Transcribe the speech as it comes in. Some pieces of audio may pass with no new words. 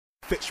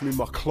Fetch me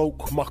my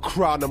cloak, my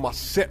crown and my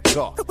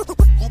scepter. Who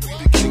be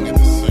the king of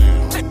the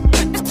sound?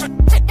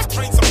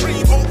 Reign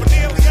supreme over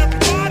nearly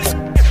everybody.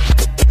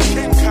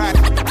 King Kai.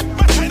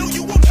 My title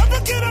you will never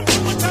get him.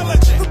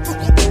 Intelligent. Who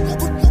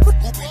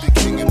be the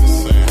king of the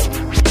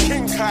sound?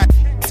 King Kai.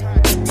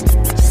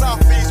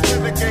 Southeast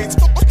renegades.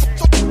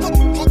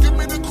 Give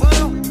me the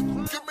crown.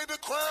 Give me the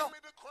crown.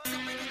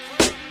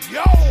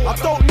 Yo, I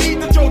don't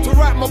need the Joe to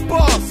write my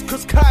bars,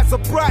 cause Kai's a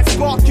bright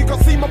spark. You can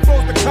see my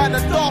flow's the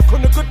kinda dark.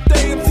 On a good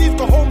day, MCs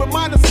go home with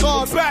minor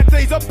scars. Bad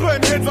days, I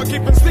burn heads like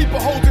giving sleeper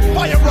holding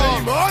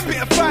firearms.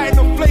 Bit of fire in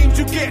the flames,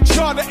 you get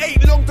charred. It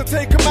ain't long to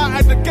take them out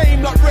of the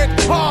game like red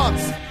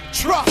cards.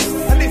 Trust,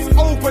 and it's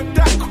over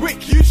that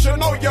quick. You should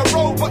know your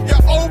role, but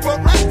you're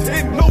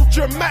overacting. No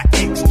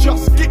dramatics,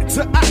 just get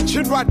to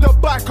action. Ride the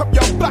bike up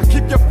your back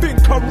if you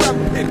think I'm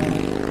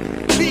ramping.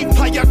 Leave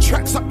player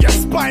tracks up your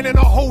spine and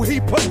a whole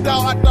heap of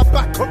doubt at the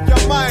back of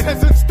your mind.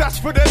 Peasants dash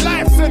for their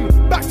lives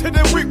and back to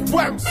their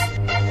wigwams.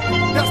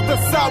 That's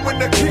the sound when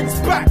the king's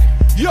back.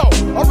 Yo,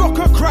 I rock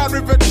a crowd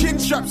with a chin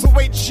strap, so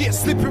ain't shit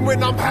slipping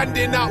when I'm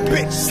handing out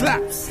bitch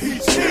slaps.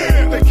 He's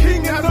here, the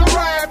king has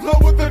arrived.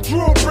 Lower the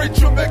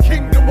drawbridge on the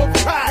kingdom of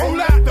Kai.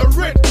 Roll out the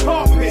red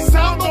carpet,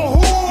 sound the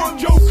horn.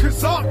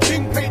 Jokers aren't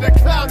king, pay the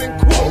clown in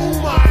court.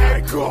 Oh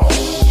my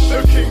gosh,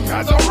 the king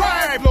has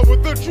arrived. Lower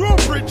the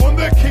drawbridge on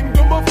the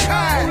kingdom of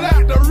Kai. Roll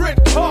out the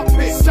red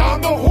carpet,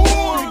 sound the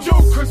horn.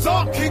 Jokers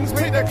aren't kings,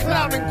 pay the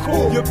clown in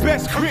court. Your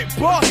best quit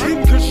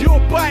barking, cause your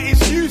bite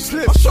is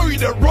useless. I'll show you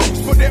the rocks,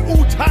 but they're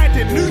all tied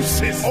in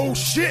nooses. Oh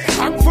shit,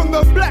 hang from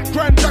the black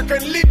grand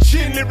dragon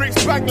lynching.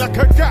 Lyrics bang like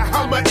a gat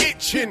hammer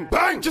itching.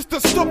 Bang, Just to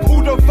stop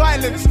all the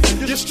violence.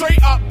 You're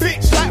straight up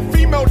bitch like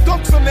female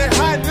dogs on their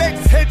hind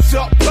legs. Heads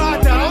up,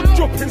 bow down,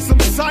 dropping some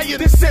science.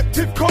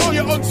 Deceptive call,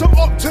 you're on some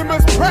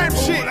Optimus Prime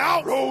shit.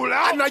 roll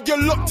out. And now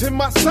you're locked in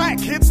my sight,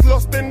 kids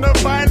lost in the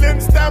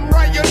violence. Damn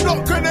right, you're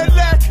not gonna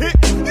like it.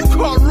 You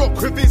can't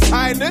rock with his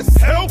highness.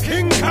 Hell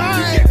King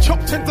Kai. You get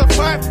chopped into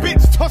 5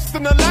 bits, tossed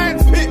in the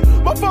lion's pit.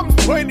 My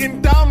thumb's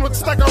pointing downward,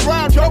 stagger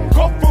around, jump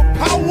off for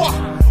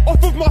power.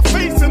 Off of my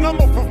face and I'm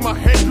off of my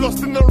head.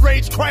 Lost in the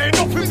rage, crying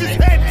off his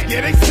head.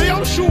 Yeah, they say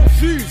I'm short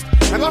fused,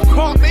 and I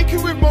can't make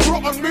it with my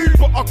rotten mood.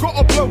 But I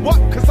gotta blow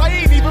up, cause I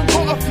ain't even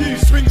got a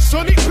fuse. Swing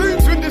sonic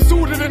booms when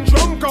disordered and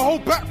drunk. I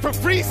hold back for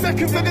 3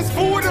 seconds and it's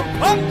forward and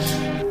punch.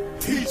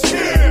 He's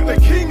here, the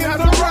king has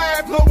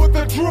arrived. Lower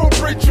the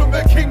drawbridge on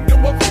the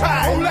kingdom of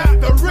Kai. Roll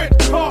out the red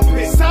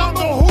carpet, sound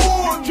the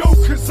horn.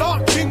 Jokers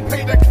aren't king,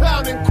 pay the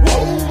clown in court.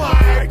 Oh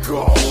my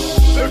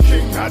gosh, the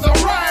king has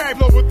arrived.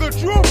 Lower the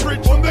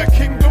drawbridge on the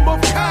kingdom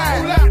of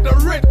Kai. Roll out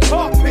the red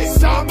carpet,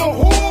 sound the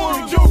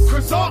horn.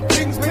 Jokers aren't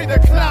kings, pay the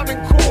clown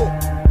in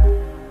court.